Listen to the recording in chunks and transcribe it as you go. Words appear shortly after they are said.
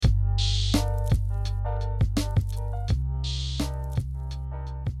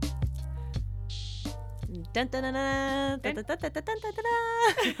Dun, dun, dun, dun, dun, dun, dun, dun, dun, dun, dun,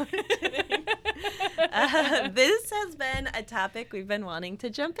 dun. This has been a topic we've been wanting to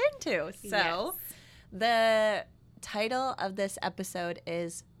jump into. So the title of this episode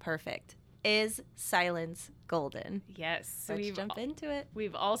is perfect. Is silence golden? Yes. Let's jump into it.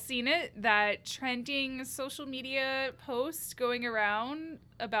 We've all seen it, that trending social media post going around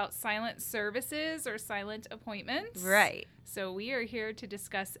about silent services or silent appointments. Right. So we are here to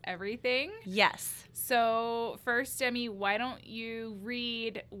discuss everything. Yes. So first, Demi, why don't you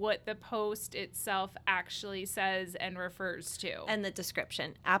read what the post itself actually says and refers to? And the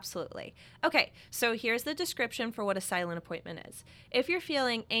description. Absolutely. Okay, so here's the description for what a silent appointment is. If you're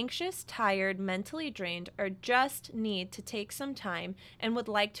feeling anxious, tired, mentally drained, or just need to take some time and would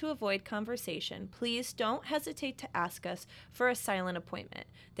like to avoid conversation, please don't hesitate to ask us for a silent appointment.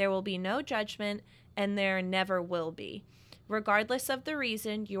 There will be no judgment, and there never will be. Regardless of the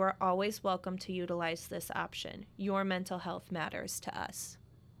reason, you are always welcome to utilize this option. Your mental health matters to us.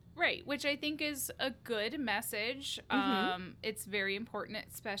 Right, which I think is a good message. It's very important,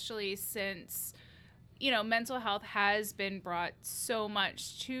 especially since, mental health has been brought so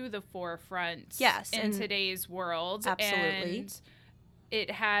much to the forefront in today's world. Absolutely. And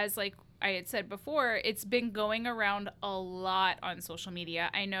it has, like I had said before, it's been going around a lot on social media.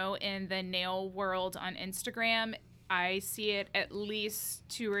 I know in the nail world on Instagram, I see it at least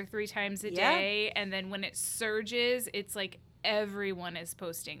 2 or 3 times a day. And then when it surges, it's like everyone is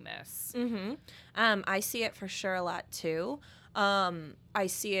posting this. I see it for sure a lot too. I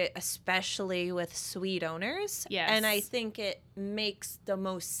see it especially with suite owners. Yes. And I think it makes the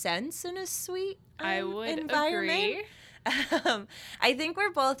most sense in a suite I would environment. agree. I think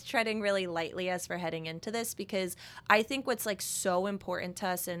we're both treading really lightly as we're heading into this, because I think what's like so important to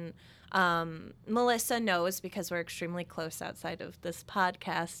us, and Melissa knows because we're extremely close outside of this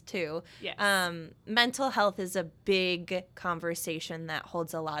podcast too. Yes. Mental health is a big conversation that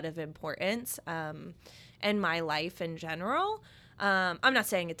holds a lot of importance in my life in general. I'm not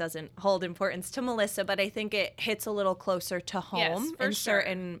saying it doesn't hold importance to Melissa, but I think it hits a little closer to home in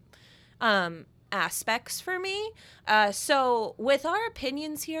certain aspects for me. So with our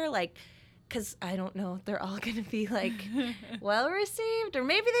opinions here, like, because I don't know if they're all going to be like well received, or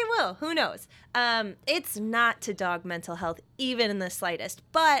maybe they will, who knows. It's not to dog mental health even in the slightest,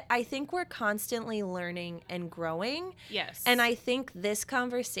 but I think we're constantly learning and growing. Yes. And I think this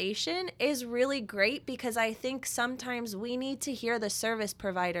conversation is really great, because I think sometimes we need to hear the service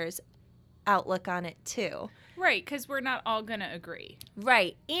provider's outlook on it too. Right, because we're not all going to agree.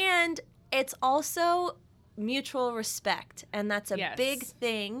 Right. And it's also mutual respect, and that's a big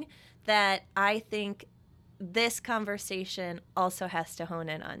thing that I think this conversation also has to hone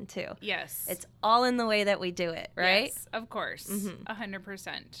in on too. Yes. It's all in the way that we do it, right? Yes, of course.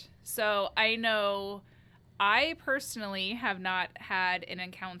 100%. So I know I personally have not had an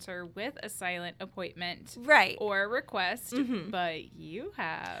encounter with a silent appointment or request, but you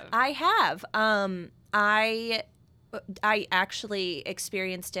have. I have. I actually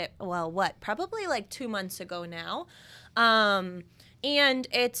experienced it, probably like 2 months ago now. And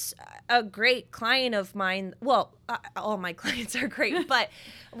it's a great client of mine. Well, all my clients are great, but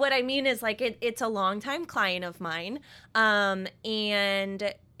what I mean is, like, it's a longtime client of mine.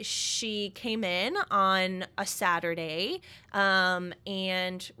 And she came in on a Saturday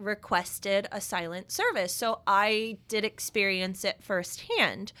and requested a silent service. So I did experience it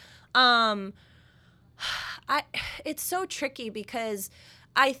firsthand. It's so tricky, because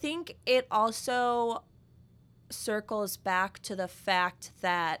I think it also circles back to the fact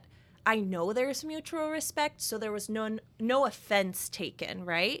that I know there's mutual respect, so there was no offense taken,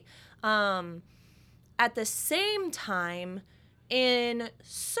 right? At the same time, in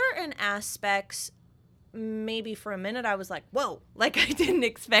certain aspects, maybe for a minute I was like, whoa, like I didn't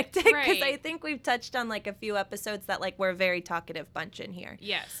expect it, because I think we've touched on like a few episodes that like we're a very talkative bunch in here.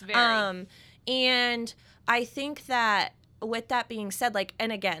 Yes, very. And I think that with that being said, like,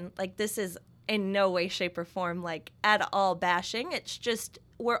 and again, like, this is in no way, shape, or form like at all bashing. It's just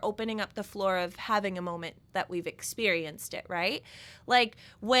we're opening up the floor of having a moment that we've experienced it, right? Like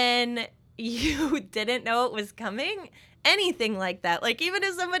when you didn't know it was coming, anything like that. Like even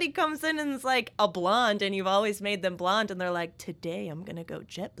if somebody comes in and is like a blonde and you've always made them blonde and they're like, today I'm going to go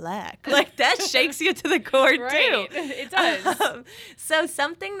jet black. Like that shakes you to the core too. It does. So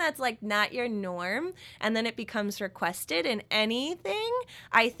something that's like not your norm and then it becomes requested in anything,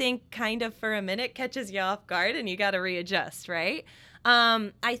 I think kind of for a minute catches you off guard and you got to readjust, right?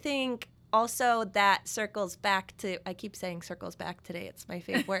 I think also that circles back to, I keep saying circles back today, it's my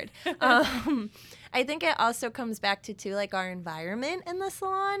favorite word. I think it also comes back to too, like our environment in the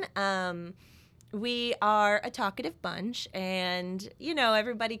salon. we are a talkative bunch, and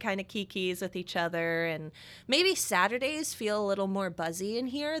everybody kind of kikis with each other, and maybe Saturdays feel a little more buzzy in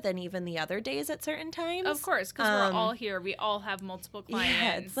here than even the other days at certain times. Of course, because we're all here. We all have multiple clients.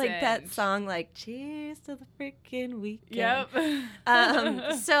 Yeah, it's like that song, like, cheers to the freaking weekend. Yep.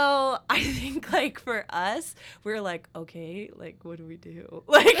 So I think, like, for us, we're like, okay, like, what do we do?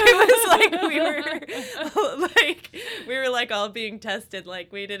 Like, it was like we were like all being tested.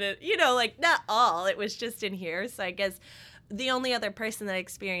 Like, we didn't, like, not all. It was just in here. So I guess the only other person that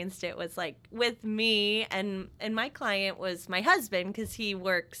experienced it was like with me, and my client was my husband, because he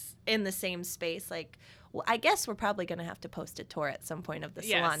works in the same space. Like, well, I guess we're probably going to have to post a tour at some point of the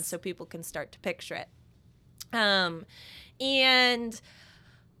salon so people can start to picture it. And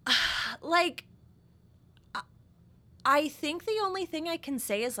like, I think the only thing I can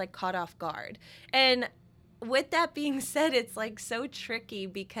say is like caught off guard. And with that being said, it's like so tricky,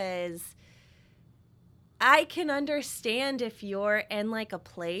 because I can understand if you're in like a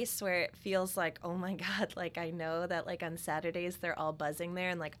place where it feels like, oh my God, like I know that like on Saturdays they're all buzzing there,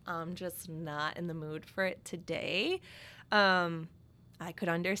 and like I'm just not in the mood for it today. I could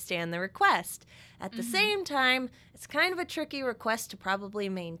understand the request. At the same time, it's kind of a tricky request to probably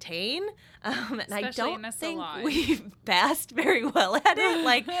maintain. And especially I don't think we've passed very well at it.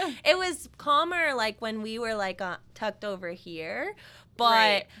 Like, it was calmer like when we were like tucked over here.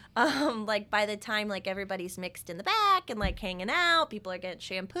 But like by the time like everybody's mixed in the back and like hanging out, people are getting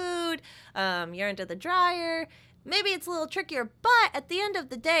shampooed, you're into the dryer, maybe it's a little trickier. But at the end of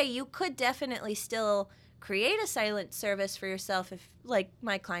the day, you could definitely still create a silent service for yourself if like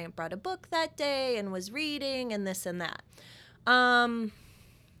my client brought a book that day and was reading and this and that.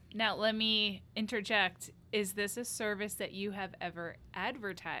 Now let me interject. Is this a service that you have ever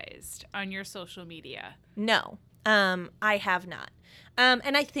advertised on your social media? No, I have not.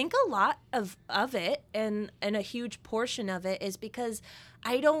 And I think a lot of it and a huge portion of it is because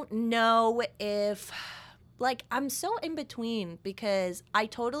I don't know if, like, I'm so in between, because I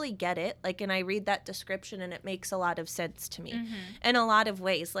totally get it. Like, and I read that description and it makes a lot of sense to me in a lot of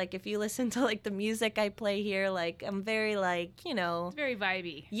ways. Like, if you listen to like the music I play here, like I'm very like, It's very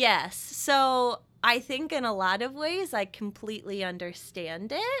vibey. Yes. So I think in a lot of ways I completely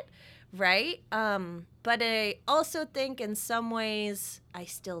understand it. Right? But I also think in some ways I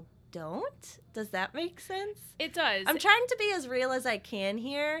still don't. Does that make sense? It does. I'm trying to be as real as I can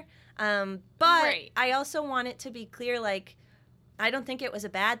here. But I also want it to be clear, like, I don't think it was a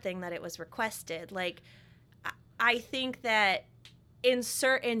bad thing that it was requested. Like, I think that in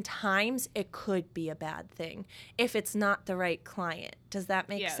certain times it could be a bad thing if it's not the right client. Does that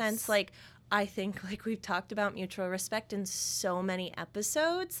make sense? Like, I think, like, we've talked about mutual respect in so many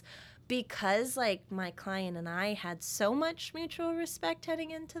episodes, because like my client and I had so much mutual respect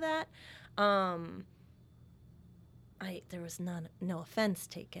heading into that. There was no offense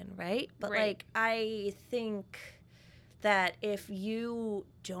taken, right? But like, I think that if you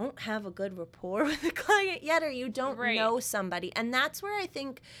don't have a good rapport with the client yet, or you don't know somebody, and that's where I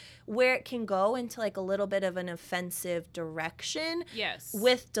think where it can go into like a little bit of an offensive direction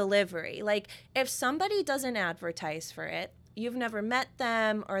with delivery. Like, if somebody doesn't advertise for it, you've never met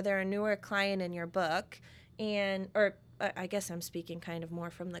them, or they're a newer client in your book, or I guess I'm speaking kind of more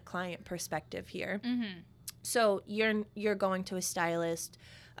from the client perspective here. So you're going to a stylist,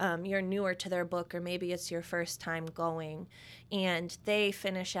 you're newer to their book, or maybe it's your first time going, and they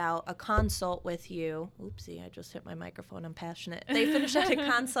finish out a consult with you. Oopsie, I just hit my microphone. I'm passionate. They finish out a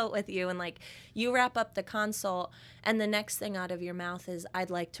consult with you, and like, you wrap up the consult, and the next thing out of your mouth is, I'd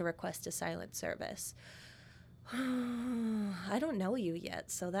like to request a silent service. I don't know you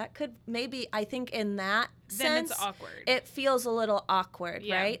yet, so that could maybe, I think in that sense, it's awkward. It feels a little awkward,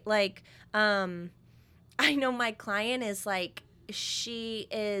 right? Like, I know my client is like, she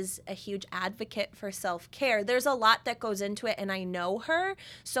is a huge advocate for self-care. There's a lot that goes into it, and I know her,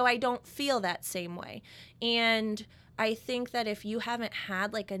 so I don't feel that same way. And I think that if you haven't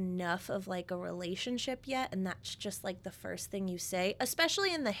had like enough of like a relationship yet, and that's just like the first thing you say,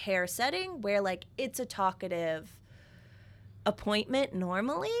 especially in the hair setting where like it's a talkative appointment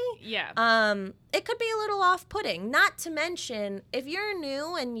normally, it could be a little off-putting. Not to mention, if you're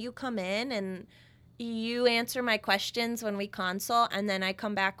new and you come in and you answer my questions when we consult, and then I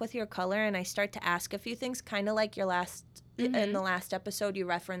come back with your color and I start to ask a few things, kind of like your last in the last episode you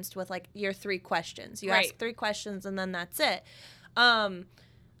referenced with like your 3 questions. You ask 3 questions and then that's it.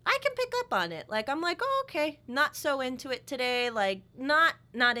 I can pick up on it. Like, I'm like, oh, okay, not so into it today. Like, not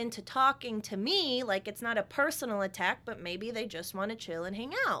into talking to me. Like, it's not a personal attack, but maybe they just want to chill and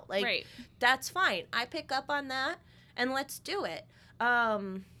hang out. Like, that's fine. I pick up on that, and let's do it.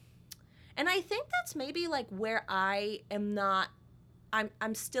 And I think that's maybe like where I am not,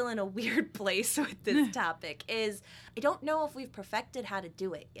 I'm still in a weird place with this topic, is I don't know if we've perfected how to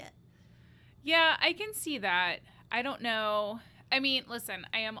do it yet. Yeah, I can see that. I don't know. I mean, listen,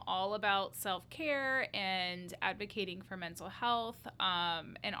 I am all about self-care and advocating for mental health,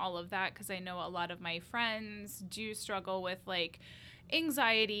 and all of that, because I know a lot of my friends do struggle with like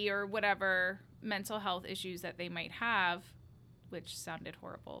anxiety or whatever mental health issues that they might have, which sounded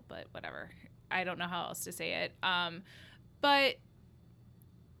horrible, but whatever. I don't know how else to say it. But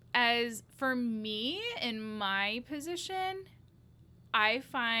as for me, in my position, I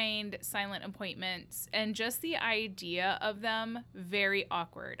find silent appointments and just the idea of them very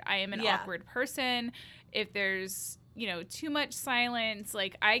awkward. I am an awkward person. If there's, too much silence,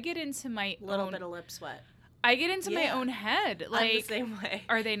 like I get into my little bit of lip sweat. I get into my own head. Like, I'm the same way.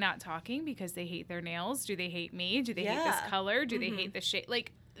 Are they not talking because they hate their nails? Do they hate me? Do they hate this color? Do they hate the shape?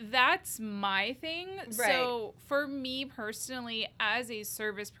 Like, that's my thing. Right. So for me personally, as a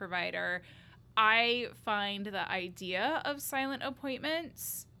service provider, I find the idea of silent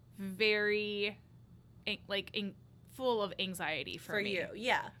appointments very, full of anxiety for me. For you,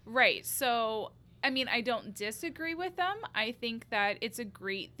 yeah. Right. So, I mean, I don't disagree with them. I think that it's a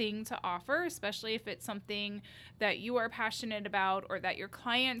great thing to offer, especially if it's something that you are passionate about or that your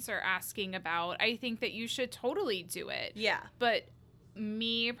clients are asking about. I think that you should totally do it. Yeah. But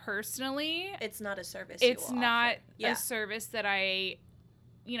me personally, it's not a service. It's not a service that I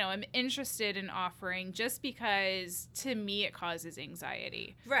am interested in offering, just because to me it causes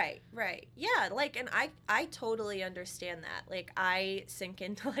anxiety. Right. Yeah, like, and I totally understand that. Like, I sink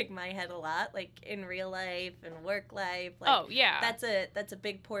into like my head a lot, like in real life and work life. Like, oh yeah. That's a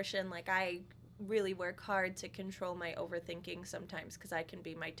big portion. Like, I really work hard to control my overthinking sometimes, because I can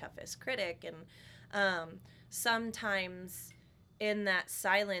be my toughest critic, and sometimes in that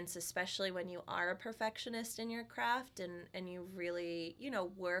silence, especially when you are a perfectionist in your craft and you really,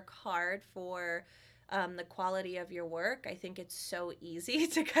 work hard for the quality of your work, I think it's so easy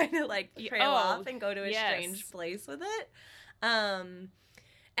to kind of like trail off and go to a strange place with it. And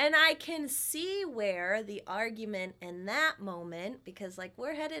I can see where the argument in that moment, because like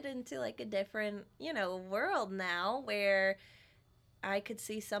we're headed into like a different, world now, where I could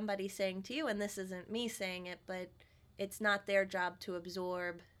see somebody saying to you, and this isn't me saying it, but it's not their job to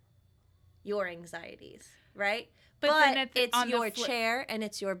absorb your anxieties, right? But then it's your chair and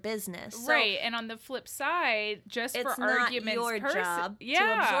it's your business. Right. And on the flip side, just it's for argument's your job to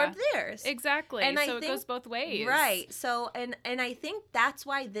absorb theirs. Exactly. And so it goes both ways. Right. So, and I think that's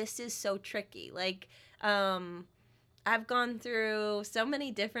why this is so tricky. Like, I've gone through so many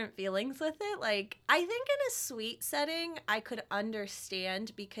different feelings with it. Like, I think in a suite setting, I could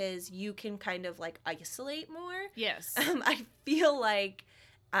understand, because you can kind of like isolate more. Yes. I feel like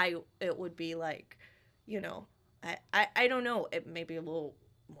it would be like, I don't know, it may be a little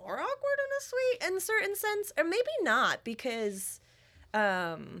more awkward in a suite in a certain sense, or maybe not, because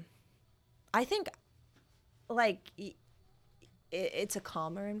I think like it's a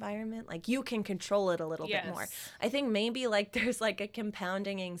calmer environment. Like, you can control it a little bit more. I think maybe like there's like a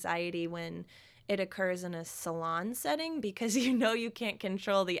compounding anxiety when it occurs in a salon setting, because you can't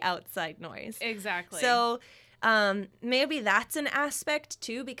control the outside noise. Exactly. So maybe that's an aspect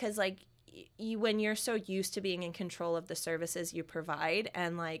too, because like when you're so used to being in control of the services you provide,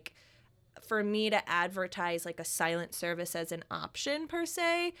 and like for me to advertise like a silent service as an option per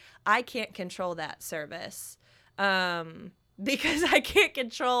se, I can't control that service. Because I can't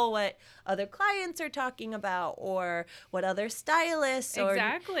control what other clients are talking about, or what other stylists or,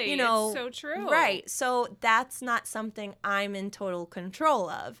 exactly. It's so true. Right. So that's not something I'm in total control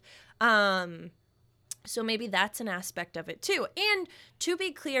of. So maybe that's an aspect of it too. And to be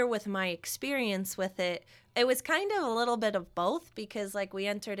clear, with my experience with it, it was kind of a little bit of both, because like we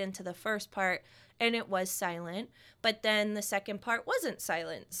entered into the first part and it was silent, but then the second part wasn't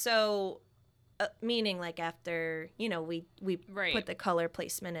silent. So meaning like after, we put the color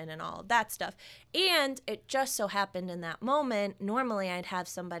placement in and all of that stuff. And it just so happened in that moment, normally I'd have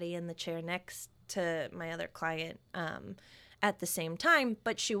somebody in the chair next to my other client at the same time,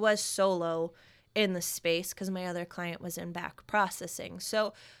 but she was solo in the space because my other client was in back processing.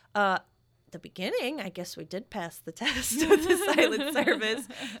 So the beginning, I guess we did pass the test of the silent service.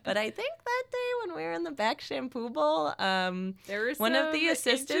 But I think that day when we were in the back shampoo bowl, one of the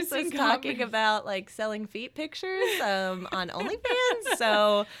assistants was talking about like selling feet pictures on OnlyFans.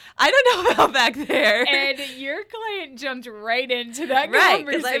 So I don't know about back there. And your client jumped right into that right, conversation.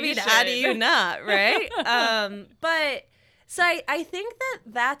 Right, because I mean, how do you not, right? But So I think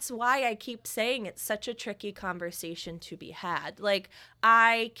that's why I keep saying it's such a tricky conversation to be had. Like,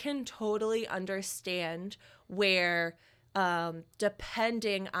 I can totally understand where,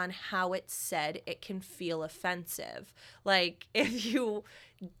 depending on how it's said, it can feel offensive. Like, if you,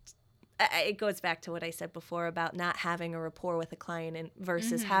 it goes back to what I said before about not having a rapport with a client and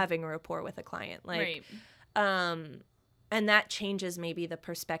versus having a rapport with a client. Like, Right. and that changes maybe the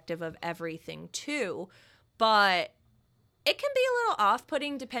perspective of everything too. But it can be a little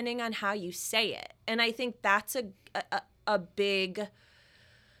off-putting depending on how you say it. And I think that's a big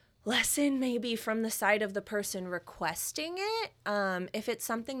lesson maybe from the side of the person requesting it. If it's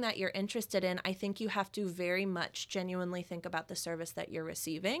something that you're interested in, I think you have to very much genuinely think about the service that you're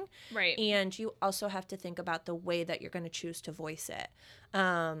receiving. Right. And you also have to think about the way that you're going to choose to voice it.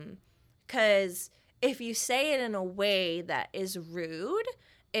 Because if you say it in a way that is rude,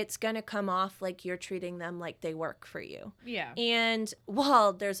 it's going to come off like you're treating them like they work for you. Yeah. And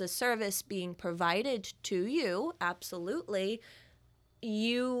while there's a service being provided to you, absolutely,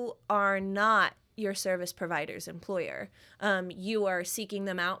 you are not your service provider's employer. You are seeking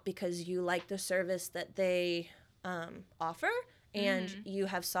them out because you like the service that they offer, and you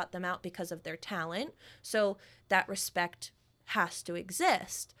have sought them out because of their talent. So that respect has to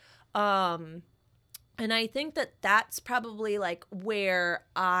exist. And I think that that's probably like where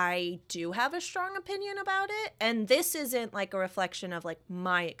I do have a strong opinion about it. And this isn't like a reflection of like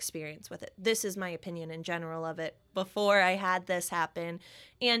my experience with it. This is my opinion in general of it before I had this happen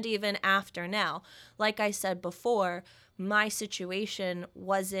and even after now. Like I said before, my situation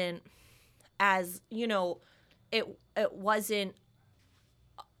wasn't as, it wasn't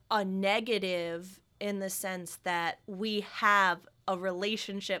a negative in the sense that we have a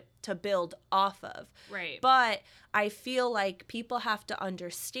relationship to build off of. Right. But I feel like people have to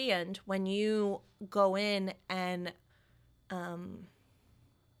understand when you go in and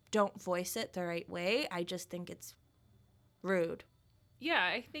don't voice it the right way, I just think it's rude. Yeah,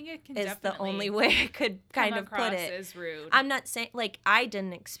 I think it can Is definitely the only way I could kind of put it. as rude. I'm not saying, like, I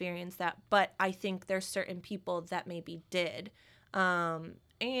didn't experience that, but I think there's certain people that maybe did.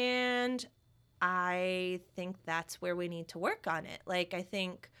 And I think that's where we need to work on it. Like, I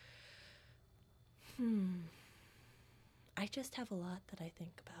think, I just have a lot that I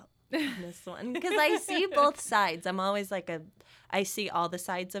think about on this one. Because I see both sides. I'm always like I see all the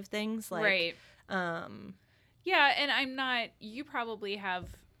sides of things. Like, right. Yeah, and I'm not, you probably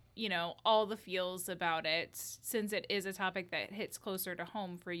have, all the feels about it since it is a topic that hits closer to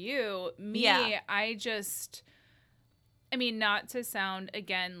home for you. Me, Yeah. I mean, not to sound,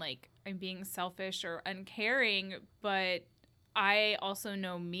 again, like I'm being selfish or uncaring, but I also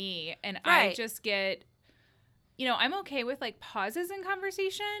know me, and Right. I just get, I'm okay with like pauses in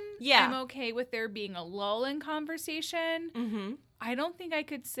conversation. Yeah. I'm okay with there being a lull in conversation. Mm-hmm. I don't think I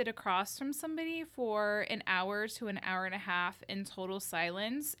could sit across from somebody for an hour to an hour and a half in total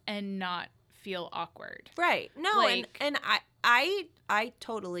silence and not feel awkward. Right. No, Like- and I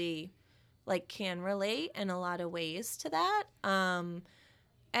totally like can relate in a lot of ways to that.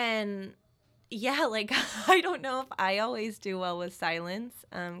 And yeah, like I don't know if I always do well with silence,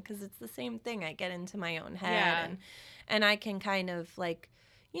 because it's the same thing. I get into my own head, Yeah. and I can kind of like,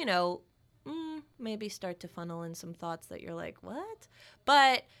 maybe start to funnel in some thoughts that you're like, what?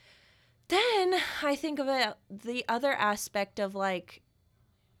 But then I think of it the other aspect of like,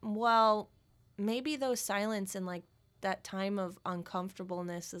 well, maybe those silence and like that time of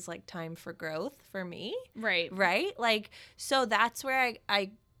uncomfortableness is like time for growth for me. Right. Right? Like, so that's where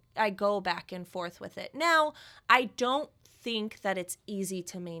I go back and forth with it. Now, I don't think that it's easy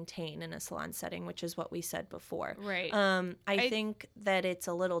to maintain in a salon setting, which is what we said before. Right. I think that it's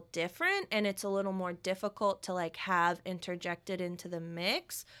a little different and it's a little more difficult to like have interjected into the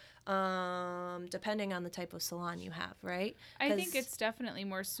mix, depending on the type of salon you have, right? I think it's definitely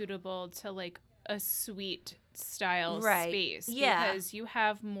more suitable to like a suite style Right. space, Yeah. because you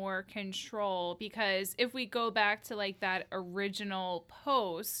have more control. Because if we go back to like that original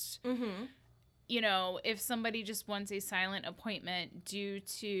post, Mm-hmm. if somebody just wants a silent appointment due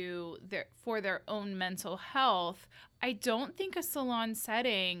to their own mental health, I don't think a salon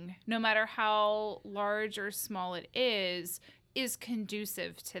setting, no matter how large or small it is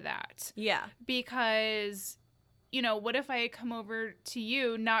conducive to that. Yeah. Because, what if I had come over to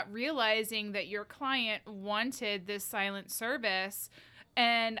you not realizing that your client wanted this silent service,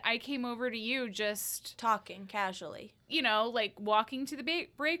 and I came over to you just Talking casually. you know, like walking to the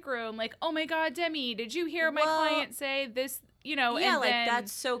break room, like, oh my God, Demi, did you hear my client say this? You know, yeah, and then,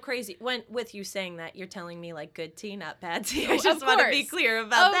 that's so crazy. With you saying that, you're telling me like good tea, not bad tea. I just want to be clear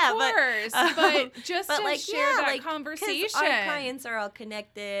about that. Of course, but just to like, share that conversation. Our clients are all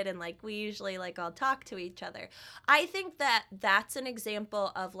connected, and like we usually like all talk to each other. I think that that's an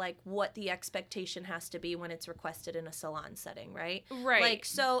example of like what the expectation has to be when it's requested in a salon setting, right? Right. Like,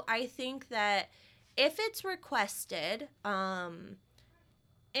 so I think that if it's requested, and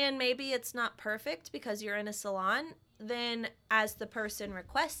maybe it's not perfect because you're in a salon, then as the person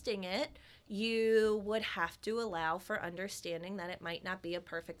requesting it, you would have to allow for understanding that it might not be a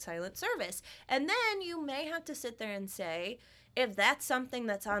perfect silent service. And then you may have to sit there and say, if that's something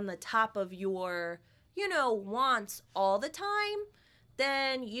that's on the top of your, you know, wants all the time,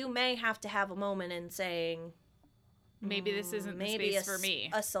 then you may have to have a moment in saying, maybe this isn't the space for me.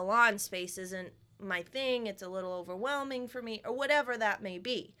 A salon space isn't my thing. It's a little overwhelming for me, or whatever that may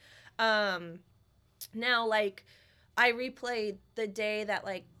be. Now, like, I replayed the day that,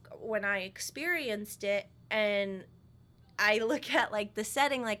 like, when I experienced it, and I look at, like, the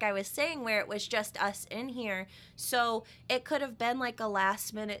setting, like I was saying, where it was just us in here. So it could have been, like, a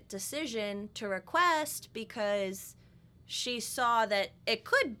last-minute decision to request because she saw that it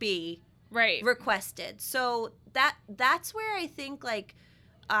could be requested. So that's where I think, like,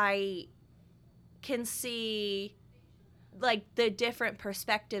 I can see, like, the different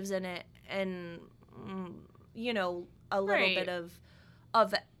perspectives in it, and you know, a little bit of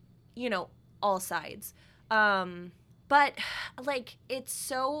you know, all sides. But like, it's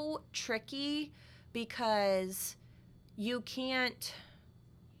so tricky because you can't,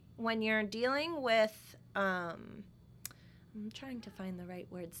 when you're dealing with I'm trying to find the right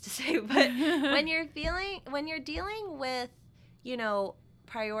words to say, but when you're dealing with, you know,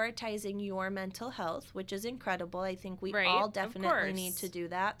 prioritizing your mental health, which is incredible. I think we all definitely need to do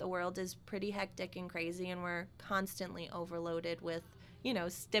that. The world is pretty hectic and crazy, and we're constantly overloaded with, you know,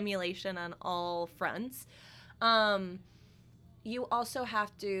 stimulation on all fronts. You also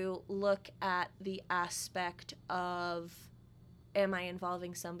have to look at the aspect of, am I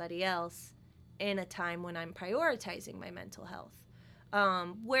involving somebody else in a time when I'm prioritizing my mental health?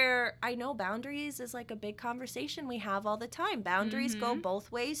 Where I know boundaries is like a big conversation we have all the time. Boundaries go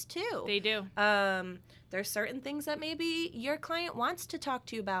both ways too. They do. There's certain things that maybe your client wants to talk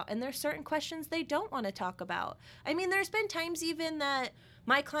to you about, and there's certain questions they don't want to talk about. I mean, there's been times even that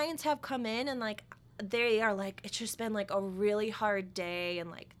my clients have come in and like, they are like, it's just been like a really hard day,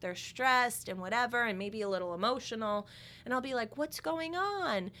 and like they're stressed and whatever, and maybe a little emotional, and I'll be like, what's going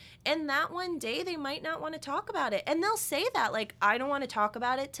on? And that one day they might not want to talk about it, and they'll say that, like, I don't want to talk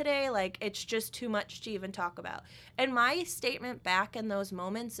about it today, like it's just too much to even talk about. And my statement back in those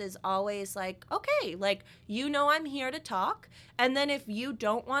moments is always like, okay, like, you know, I'm here to talk, and then if you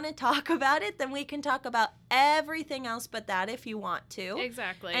don't want to talk about it, then we can talk about everything else but that if you want to.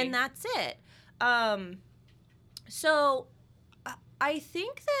 Exactly. And that's it. So I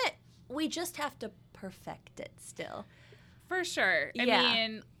think that we just have to perfect it still. For sure. I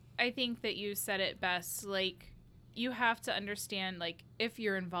mean, I think that you said it best. Like, you have to understand, like, if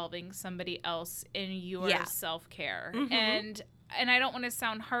you're involving somebody else in your self-care. And I don't want to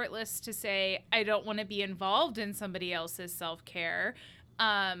sound heartless to say I don't want to be involved in somebody else's self-care.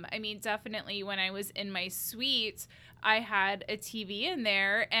 I mean, definitely when I was in my suite, I had a TV in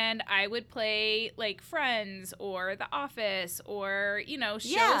there, and I would play like Friends or The Office or, you know,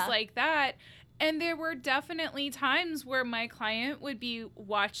 shows like that. And there were definitely times where my client would be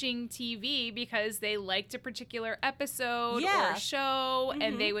watching TV because they liked a particular episode or show,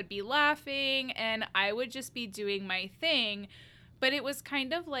 and they would be laughing, and I would just be doing my thing. But it was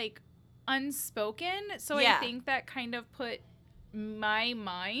kind of like unspoken. So I think that kind of put my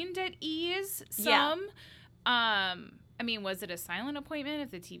mind at ease some. I mean, was it a silent appointment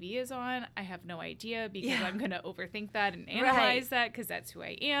if the TV is on? I have no idea, because I'm going to overthink that and analyze that, because that's who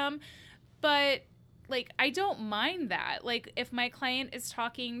I am. But, like, I don't mind that. Like, if my client is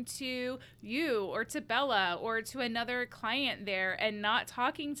talking to you or to Bella or to another client there and not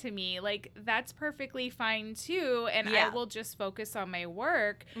talking to me, like, that's perfectly fine too. And I will just focus on my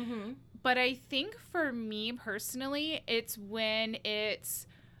work. But I think for me personally, it's when it's,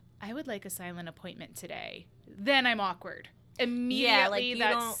 I would like a silent appointment today. Then I'm awkward. Immediately,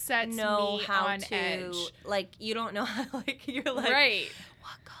 like, that sets me on edge. Like, you don't know how, like, you're like,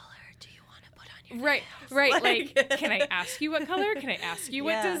 what color do you want to put on your nails? Right. Like, can I ask you what color? Can I ask you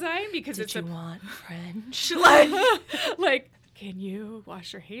what design? Because Did you want French? like, can you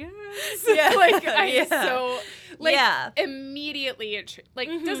wash your hands? Yeah. Like, immediately it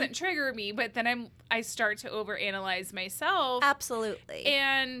doesn't trigger me, but then I start to overanalyze myself. Absolutely.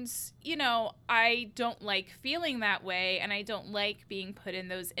 And, I don't like feeling that way, and I don't like being put in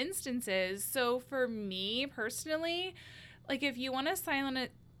those instances. So for me personally, like, if you want a silent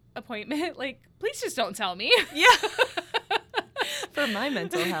appointment, like, please just don't tell me. Yeah. For my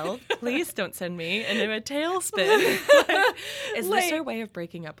mental health, please don't send me into a tailspin. Is this our way of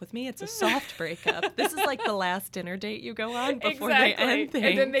breaking up with me? It's a soft breakup. This is like the last dinner date you go on before they end things.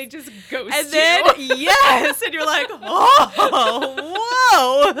 And then they just ghost you. Yes. And you're like, oh,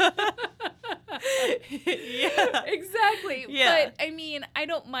 whoa. Yeah. Exactly. Yeah. But, I mean, I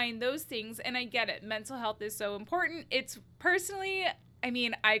don't mind those things, and I get it. Mental health is so important. It's personally, I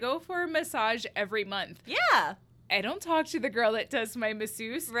mean, I go for a massage every month. Yeah. I don't talk to the girl that does my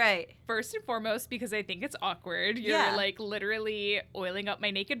masseuse. Right. First and foremost, because I think it's awkward. You're like literally oiling up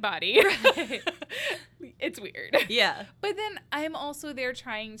my naked body. Right. It's weird. Yeah. But then I'm also there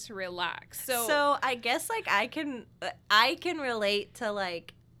trying to relax. So I guess like I can relate to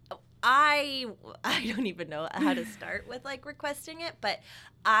like I don't even know how to start with like requesting it, but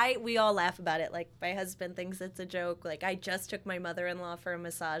we all laugh about it. Like my husband thinks it's a joke. Like I just took my mother-in-law for a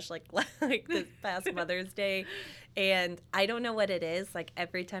massage like this past Mother's Day, and I don't know what it is. Like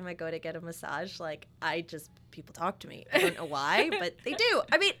every time I go to get a massage, like people talk to me. I don't know why, but they do.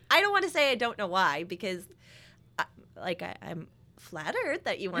 I mean, I don't want to say I don't know why because I'm flattered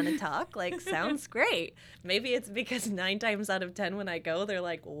that you want to talk. Like, sounds great. Maybe it's because 9 times out of 10 when I go, they're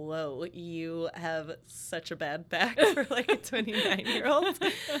like, whoa, you have such a bad back for like a 29-year-old.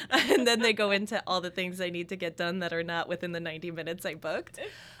 And then they go into all the things I need to get done that are not within the 90 minutes I booked.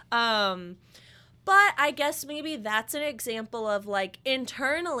 But I guess maybe that's an example of like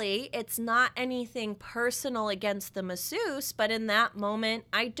internally, it's not anything personal against the masseuse, but in that moment,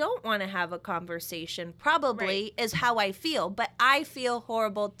 I don't want to have a conversation, probably is how I feel, but I feel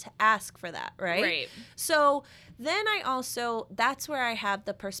horrible to ask for that, right? Right. So then that's where I have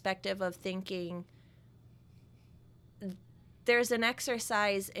the perspective of thinking there's an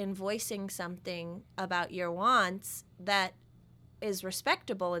exercise in voicing something about your wants that is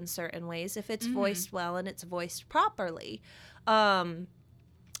respectable in certain ways if it's voiced well and it's voiced properly.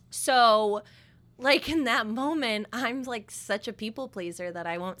 So like in that moment, I'm like such a people pleaser that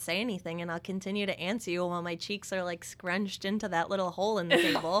I won't say anything and I'll continue to answer you while my cheeks are like scrunched into that little hole in the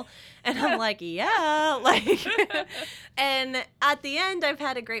table. And I'm like, yeah, like, and at the end I've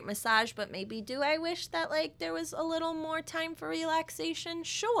had a great massage, but maybe do I wish that like there was a little more time for relaxation?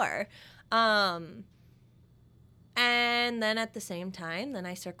 Sure. And then at the same time, then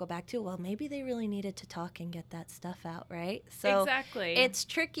I circle back to, well, maybe they really needed to talk and get that stuff out, right? So exactly. It's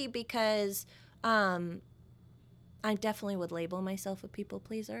tricky because I definitely would label myself a people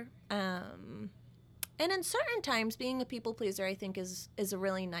pleaser. And in certain times, being a people pleaser, I think, is a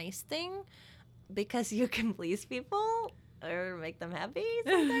really nice thing because you can please people or make them happy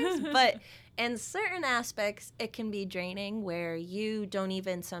sometimes. But in certain aspects, it can be draining where you don't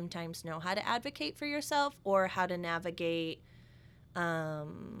even sometimes know how to advocate for yourself or how to navigate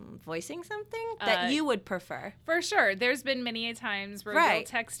voicing something that you would prefer. For sure. There's been many a times where you'll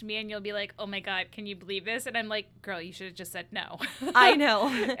text me and you'll be like, oh my God, can you believe this? And I'm like, girl, you should have just said no. I know.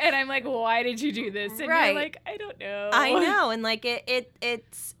 And I'm like, why did you do this? And you're like, I don't know. I know. And like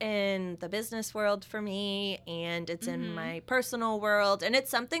it's in the business world for me and it's in my personal world and it's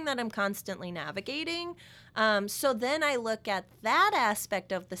something that I'm constantly navigating. So then I look at that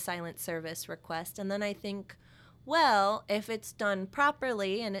aspect of the silent service request and then I think, well, if it's done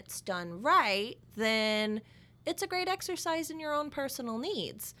properly and it's done right, then it's a great exercise in your own personal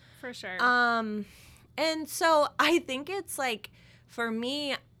needs. For sure. And so I think it's like, for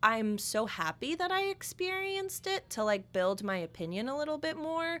me, I'm so happy that I experienced it to like build my opinion a little bit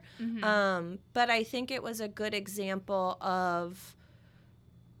more. But I think it was a good example of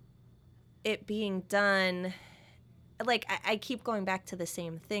it being done. Like, I keep going back to the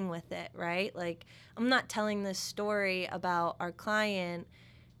same thing with it, right? Like, I'm not telling this story about our client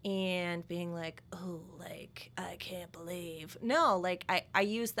and being like, oh, like, I can't believe. No, like, I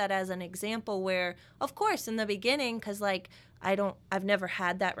use that as an example where, of course, in the beginning, because, like, I've never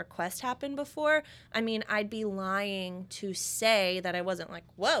had that request happen before. I mean, I'd be lying to say that I wasn't like,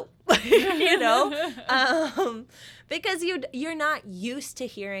 whoa, you know? Because you're not used to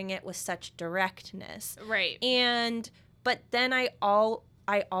hearing it with such directness. Right. But then I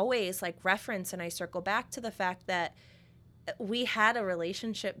always like reference and I circle back to the fact that we had a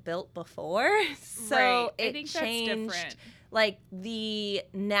relationship built before. So it changed that's different. Like the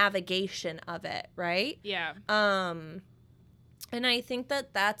navigation of it, right? Yeah. And I think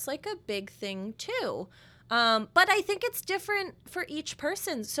that that's like a big thing too. But I think it's different for each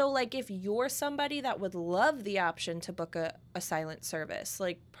person. So, like, if you're somebody that would love the option to book a silent service,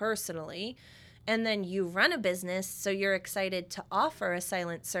 like personally, and then you run a business, so you're excited to offer a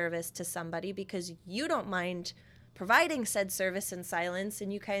silent service to somebody because you don't mind providing said service in silence,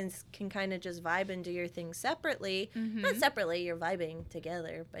 and you can kind of just vibe and do your thing separately. Not separately, you're vibing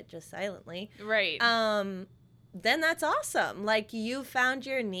together, but just silently. Right. Then that's awesome. Like, you found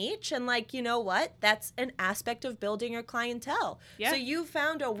your niche, and like, you know what? That's an aspect of building your clientele. Yeah. So you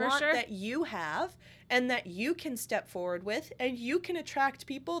found a want that you have and that you can step forward with, and you can attract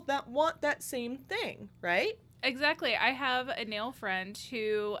people that want that same thing, right? Exactly. I have a nail friend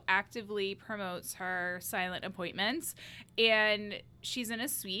who actively promotes her silent appointments, and she's in a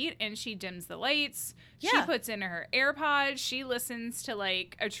suite and she dims the lights. Yeah. She puts in her AirPods. She listens to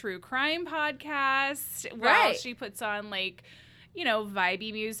like a true crime podcast while she puts on like, you know,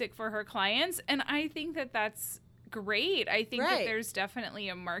 vibey music for her clients. And I think that that's great. I think that there's definitely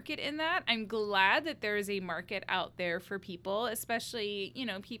a market in that. I'm glad that there is a market out there for people, especially, you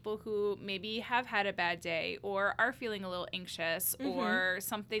know, people who maybe have had a bad day or are feeling a little anxious or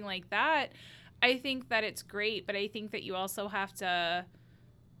something like that. I think that it's great, but I think that you also have to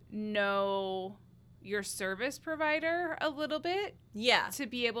know your service provider a little bit to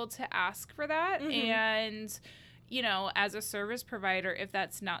be able to ask for that. And you know, as a service provider, if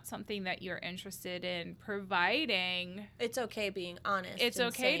that's not something that you're interested in providing, it's okay being honest. It's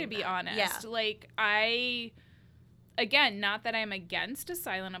okay to be honest. Yeah. Like, again, not that I'm against a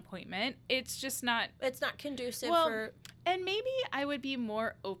silent appointment. It's just not. It's not conducive for. And maybe I would be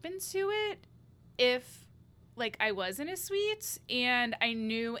more open to it if, like, I was in a suite and I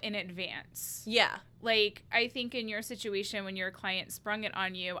knew in advance. Yeah. Like, I think in your situation when your client sprung it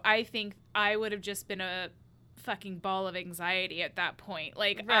on you, I think I would have just been a fucking ball of anxiety at that point.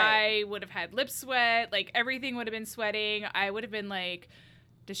 Like, I would have had lip sweat. Like, everything would have been sweating. I would have been like,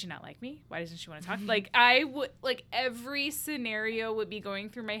 does she not like me? Why doesn't she want to talk? Like, I would, like, every scenario would be going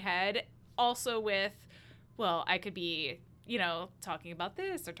through my head. Also with, well, I could be, you know, talking about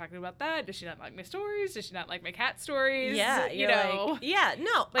this or talking about that. Does she not like my stories? Does she not like my cat stories? Yeah, you know. Like, yeah,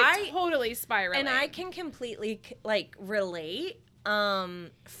 no. Like, totally spiraling. And I can completely, like, relate.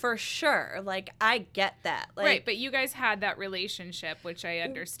 For sure. Like, I get that. Like, right, but you guys had that relationship, which I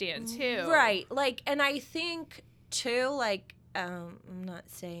understand too. Right. Like, and I think too, like, I'm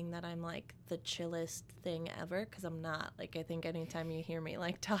not saying that I'm like the chillest thing ever, because I'm not. Like, I think anytime you hear me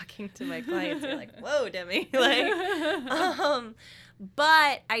like talking to my clients, you're like, whoa, Demi. Like,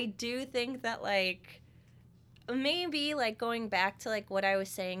 but I do think that, like, maybe like going back to like what I was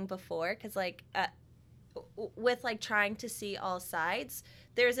saying before, because like with like trying to see all sides,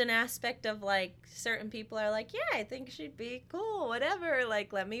 there's an aspect of like certain people are like, yeah, I think she'd be cool, whatever,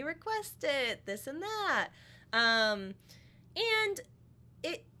 like, let me request it, this and that. And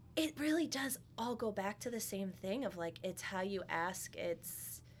it really does all go back to the same thing of like, it's how you ask,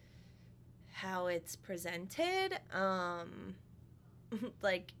 it's how it's presented.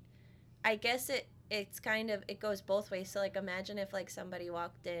 Like, I guess it's kind of, it goes both ways. So, like, imagine if, like, somebody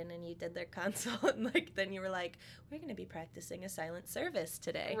walked in and you did their consult and, like, then you were like, we're going to be practicing a silent service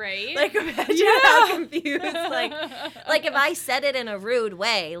today. Right. Like, imagine how confused. Like, if I said it in a rude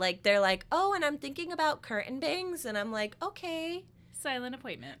way, like, they're like, oh, and I'm thinking about curtain bangs. And I'm like, okay. Silent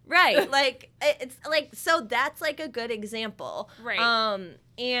appointment. Right. Like, it's, like, so that's, like, a good example. Right.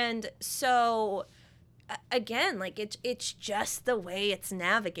 And so... Again, like, it's just the way it's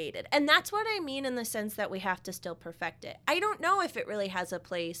navigated. And that's what I mean in the sense that we have to still perfect it. I don't know if it really has a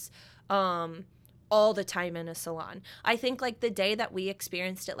place all the time in a salon. I think, like, the day that we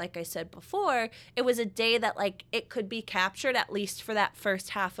experienced it, like I said before, it was a day that, like, it could be captured at least for that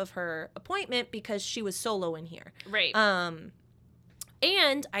first half of her appointment because she was solo in here. Right.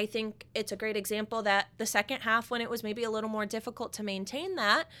 And I think it's a great example that the second half, when it was maybe a little more difficult to maintain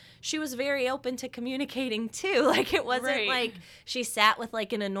that, she was very open to communicating too. Like, it wasn't like she sat with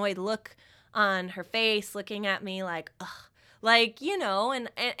like an annoyed look on her face looking at me like, ugh. Like, you know, and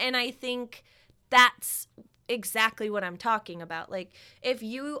I think that's exactly what I'm talking about. Like, if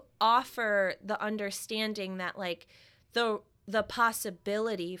you offer the understanding that like the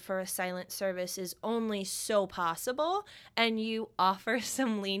possibility for a silent service is only so possible, and you offer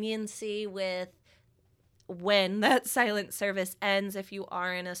some leniency with when that silent service ends, if you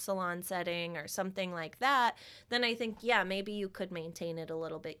are in a salon setting or something like that, then I think, yeah, maybe you could maintain it a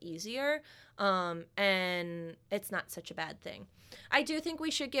little bit easier. And it's not such a bad thing. I do think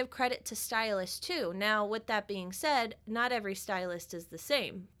we should give credit to stylists too. Now, with that being said, not every stylist is the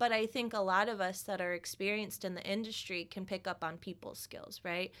same, but I think a lot of us that are experienced in the industry can pick up on people's skills,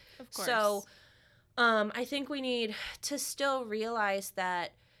 right? Of course. So I think we need to still realize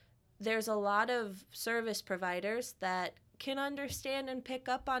that there's a lot of service providers that can understand and pick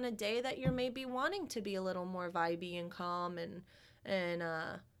up on a day that you're maybe wanting to be a little more vibey and calm and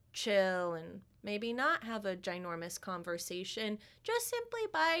chill, and maybe not have a ginormous conversation just simply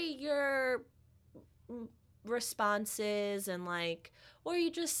by your responses, and like, or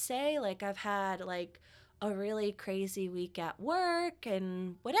you just say like, I've had like a really crazy week at work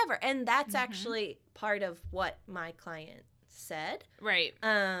and whatever. And that's actually part of what my client said. Right.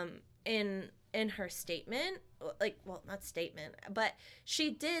 In her statement, like, well, not statement, but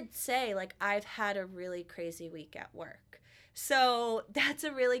she did say like, I've had a really crazy week at work. So that's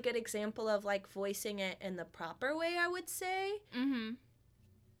a really good example of like voicing it in the proper way, I would say. Mm-hmm.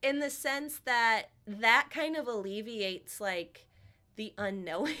 In the sense that that kind of alleviates like the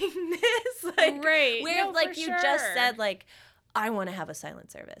unknowingness. Like, right. where No, like for you sure. just said like, I want to have a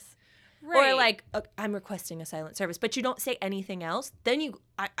silent service. Right. Or like, I'm requesting a silent service, but you don't say anything else, then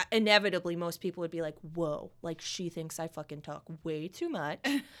inevitably most people would be like, whoa, like she thinks I fucking talk way too much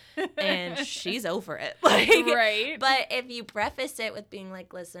and she's over it. Like, right. But if you preface it with being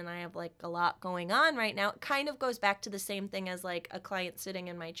like, listen, I have like a lot going on right now, it kind of goes back to the same thing as like a client sitting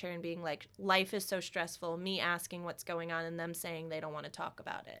in my chair and being like, life is so stressful, me asking what's going on and them saying they don't want to talk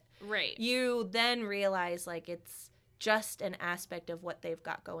about it. Right. You then realize like it's just an aspect of what they've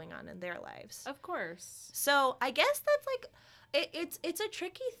got going on in their lives. Of course. So I guess that's like, it's a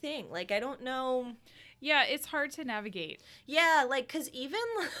tricky thing. Like, I don't know. Yeah, it's hard to navigate. Yeah, like, because even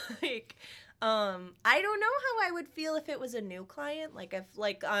like, I don't know how I would feel if it was a new client, like if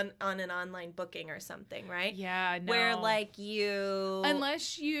like on an online booking or something, right? Yeah, no. Where like you,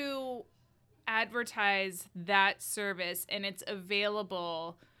 unless you advertise that service and it's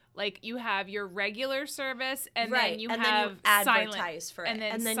available. Like, you have your regular service, and right. then you and have then you advertise silent, for it,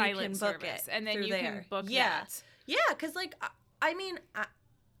 and then you silent can book service, it, and then through you there. can book yeah. that. Yeah, because like I mean,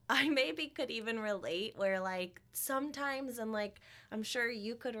 I maybe could even relate where like sometimes, and like I'm sure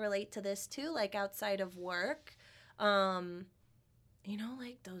you could relate to this too, like outside of work, you know,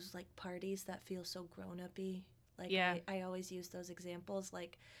 like those like parties that feel so grown up-y. Like, yeah. I always use those examples.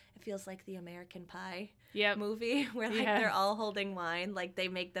 Like, it feels like the American Pie Yep. movie where, like, Yes. they're all holding wine. Like, they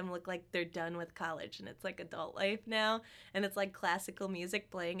make them look like they're done with college and it's, like, adult life now. And it's, like, classical music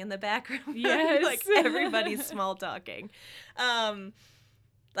playing in the background. Yes. Like, everybody's small talking.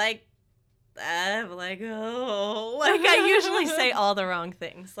 Like, I'm like, oh. Like, I usually say all the wrong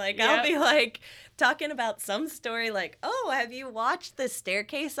things. Like, Yep. I'll be, like, talking about some story like, oh, have you watched The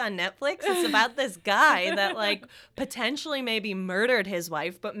Staircase on Netflix? It's about this guy that, like, potentially maybe murdered his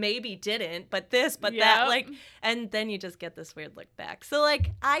wife, but maybe didn't, but this, but that, Yep. like, and then you just get this weird look back. So,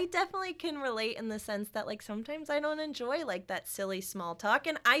 like, I definitely can relate in the sense that, like, sometimes I don't enjoy, like, that silly small talk,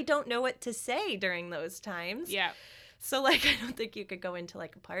 and I don't know what to say during those times. Yeah. So, like, I don't think you could go into,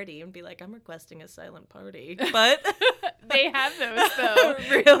 like, a party and be like, I'm requesting a silent party. But They have those, though.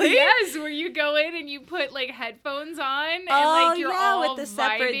 Really? Yes, where you go in and you put, like, headphones on and, Oh, like, you're yeah, all with the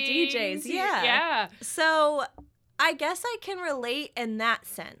separate vibing DJs, to- yeah. Yeah. So I guess I can relate in that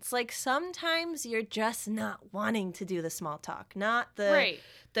sense. Like, sometimes you're just not wanting to do the small talk, not the Right.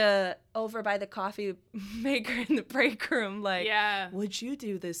 the over by the coffee maker in the break room, like, Yeah. what'd you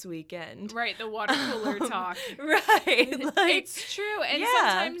do this weekend? Right, the water cooler talk. Right. Like, It's true. And yeah.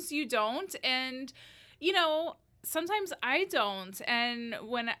 sometimes you don't. And, you know, sometimes I don't. And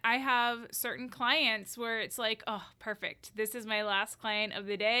when I have certain clients where it's like, oh, perfect. This is my last client of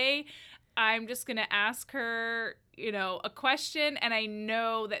the day. I'm just going to ask her, you know, a question, and I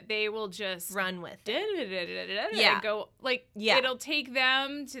know that they will just run with it. yeah. Go, like, Yeah. it'll take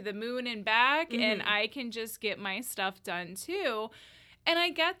them to the moon and back, and Mhm. I can just get my stuff done too. And I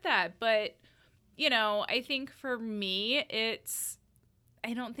get that, but, you know, I think for me,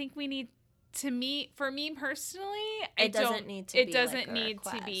 I don't think we need to meet, for me personally, It doesn't need to it be doesn't like a need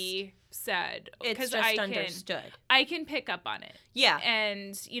request. to be said. It's 'cause just understood. I can pick up on it. Yeah.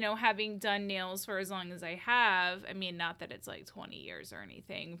 And, you know, having done nails for as long as I have, I mean, not that it's like 20 years or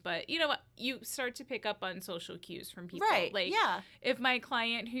anything, but you know what? You start to pick up on social cues from people. Right. Like, yeah. if my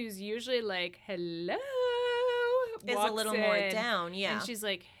client who's usually like, hello, Is a walks little more in, down. Yeah. And she's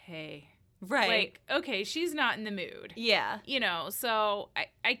like, hey. Right. Like, okay, she's not in the mood. yeah. You know, so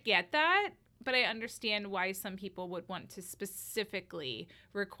I get that. but I understand why some people would want to specifically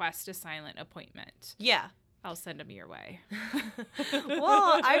request a silent appointment. Yeah. I'll send them your way.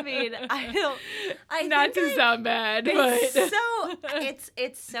 Well, I mean, not to sound bad, but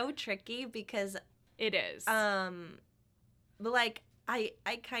it's so tricky because it is. But like I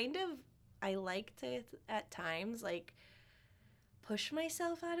like to at times like push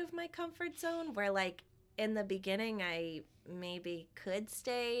myself out of my comfort zone where like in the beginning I maybe could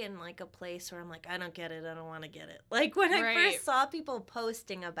stay in like a place where I'm like, I don't get it, I don't want to get it. Like when I first saw people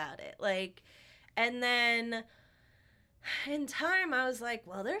posting about it, like, and then in time I was like,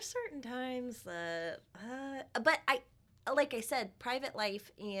 well, there's certain times that, but like I said, private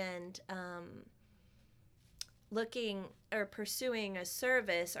life and looking or pursuing a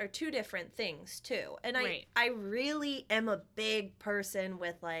service are two different things too. And I really am a big person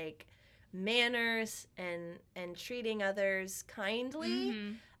with like manners and treating others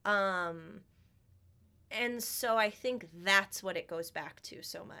kindly. And so I think that's what it goes back to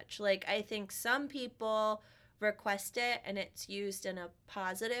so much. Like I think some people request it and it's used in a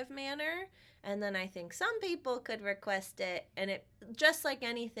positive manner, and then I think some people could request it and it just like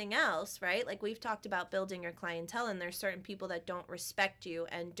anything else, right? Like we've talked about building your clientele, and there's certain people that don't respect you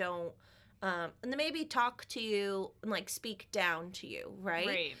and don't and they maybe talk to you and like speak down to you,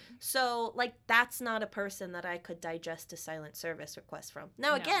 right? So like that's not a person that I could digest a silent service request from.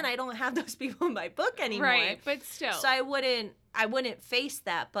 Now again, I don't have those people in my book anymore. Right, but still. So I wouldn't face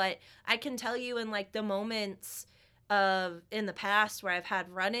that, but I can tell you in like the moments of in the past where I've had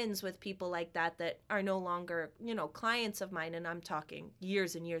run-ins with people like that are no longer, you know, clients of mine, and I'm talking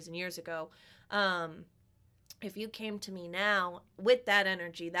years and years and years ago. If you came to me now with that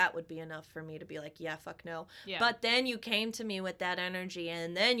energy, that would be enough for me to be like, yeah, fuck no. Yeah. But then you came to me with that energy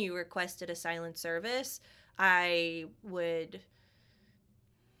and then you requested a silent service, that would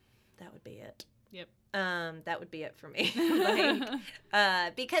be it. Yep. That would be it for me.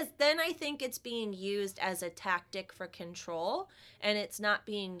 Because then I think it's being used as a tactic for control, and it's not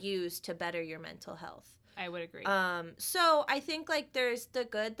being used to better your mental health. I would agree. So I think like there's the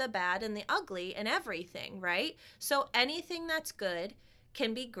good, the bad, and the ugly in everything, right? So anything that's good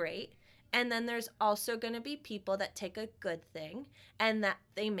can be great. And then there's also going to be people that take a good thing and that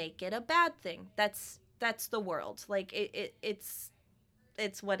they make it a bad thing. That's the world. Like it's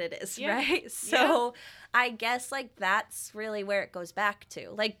what it is, right? So I guess like that's really where it goes back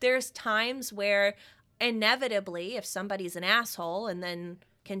to. Like there's times where inevitably if somebody's an asshole and then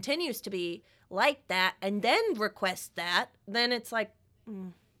continues to be like that and then request that, then it's like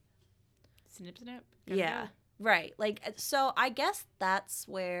snip. Yeah, right. Like so I guess that's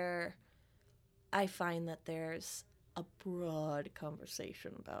where I find that there's a broad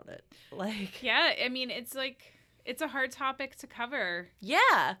conversation about it. Like yeah, I mean it's like it's a hard topic to cover.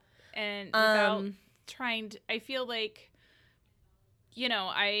 Yeah. And without trying to, I feel like, you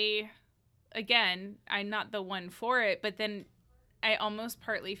know, I'm not the one for it, but then I almost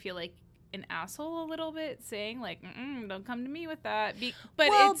partly feel like an asshole a little bit, saying like, don't come to me with that. But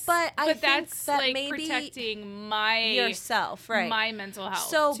that's that like maybe protecting yourself, right? My mental health.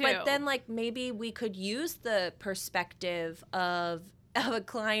 So, too. But then like maybe we could use the perspective of a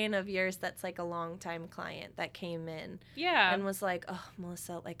client of yours that's like a longtime client that came in, and was like, oh,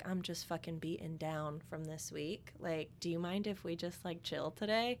 Melissa, like I'm just fucking beaten down from this week. Like, do you mind if we just like chill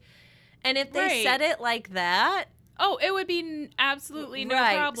today? And if they said it like that. Oh, it would be absolutely no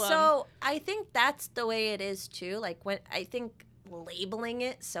problem. So I think that's the way it is too. Like when I think labeling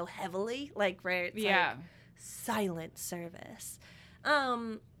it so heavily, like where it's like silent service.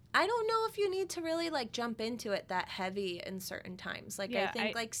 I don't know if you need to really like jump into it that heavy in certain times. Like I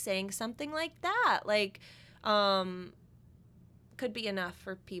think like saying something like that, like, could be enough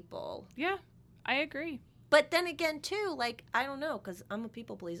for people. Yeah, I agree. But then again, too, like, I don't know, because I'm a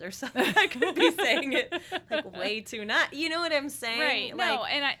people pleaser, so I could be saying it, like, way too not. You know what I'm saying? Right. Like, no,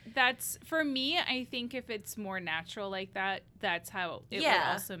 and that's, for me, I think if it's more natural like that, that's how it would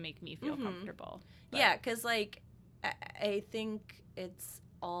also make me feel comfortable. But. Yeah, because, like, I think it's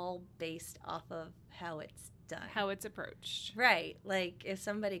all based off of how it's done. How it's approached. Right. Like, if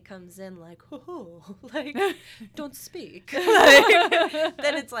somebody comes in like, oh, like, don't speak. Like,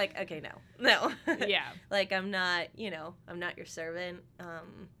 then it's like, okay, no. Yeah. Like, I'm not your servant.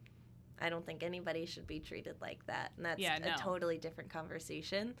 I don't think anybody should be treated like that. And that's a totally different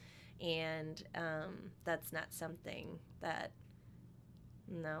conversation. And that's not something that,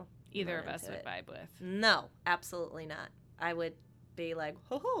 either of us would vibe with. No, absolutely not. I would be like,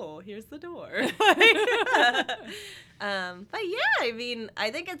 oh, here's the door. But yeah, I mean,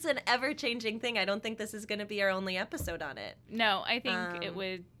 I think it's an ever-changing thing. I don't think this is going to be our only episode on it. No, I think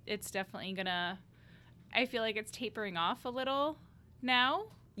it's definitely gonna, I feel like it's tapering off a little now.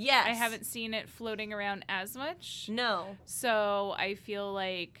 Yes. I haven't seen it floating around as much. No. So I feel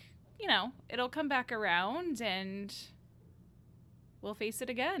like, you know, it'll come back around and we'll face it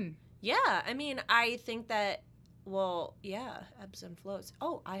again. Yeah, I mean, I think that, well, yeah, ebbs and flows.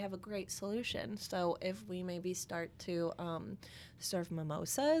 Oh, I have a great solution. So if we maybe start to serve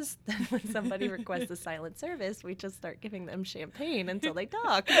mimosas, then when somebody requests a silent service, we just start giving them champagne until they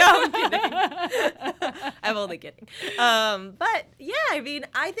talk. No, I'm kidding. I'm only kidding. But yeah, I mean,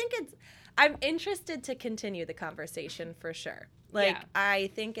 I'm interested to continue the conversation for sure. Like, yeah.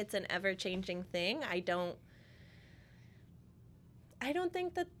 I think it's an ever-changing thing. I don't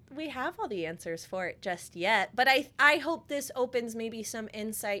think that we have all the answers for it just yet, but I hope this opens maybe some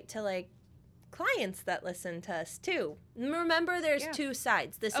insight to, like, clients that listen to us too. Remember, there's two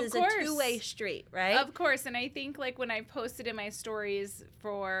sides. This is a two-way street, right? Of course, and I think, like, when I posted in my stories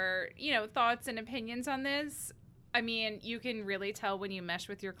for, you know, thoughts and opinions on this, I mean, you can really tell when you mesh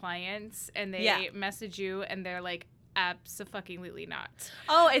with your clients and they message you and they're like, abso-fucking-lutely not.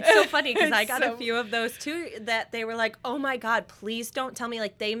 Oh, it's so funny because I got a few of those too that they were like, oh my God, please don't tell me,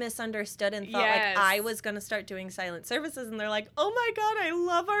 like, they misunderstood and thought like I was going to start doing silent services, and they're like, oh my God, I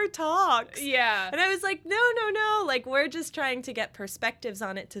love our talks. Yeah. And I was like, no, like, we're just trying to get perspectives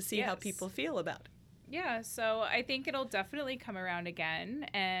on it to see how people feel about it. Yeah, so I think it'll definitely come around again,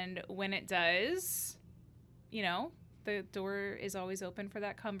 and when it does, you know, the door is always open for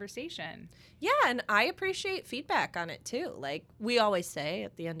that conversation. Yeah, and I appreciate feedback on it too. Like we always say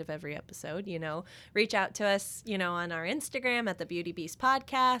at the end of every episode, you know, reach out to us, you know, on our Instagram at the Beauty Beast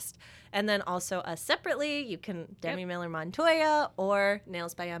Podcast, and then also us separately. You can Demi Miller Montoya or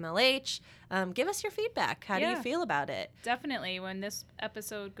Nails by MLH. Give us your feedback. How do you feel about it? Definitely. When this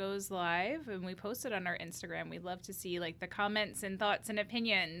episode goes live and we post it on our Instagram, we'd love to see like the comments and thoughts and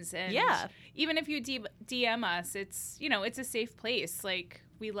opinions. And even if you DM us, it's, you know, it's a safe place. Like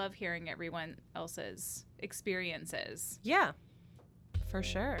we love hearing everyone else's experiences. Yeah, for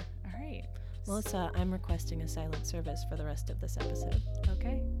sure. All right. Melissa, I'm requesting a silent service for the rest of this episode.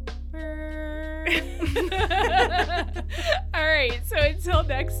 Okay. All right, so until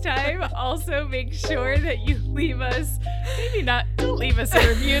next time, also make sure that you leave us, don't leave us a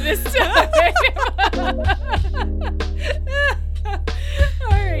review this time.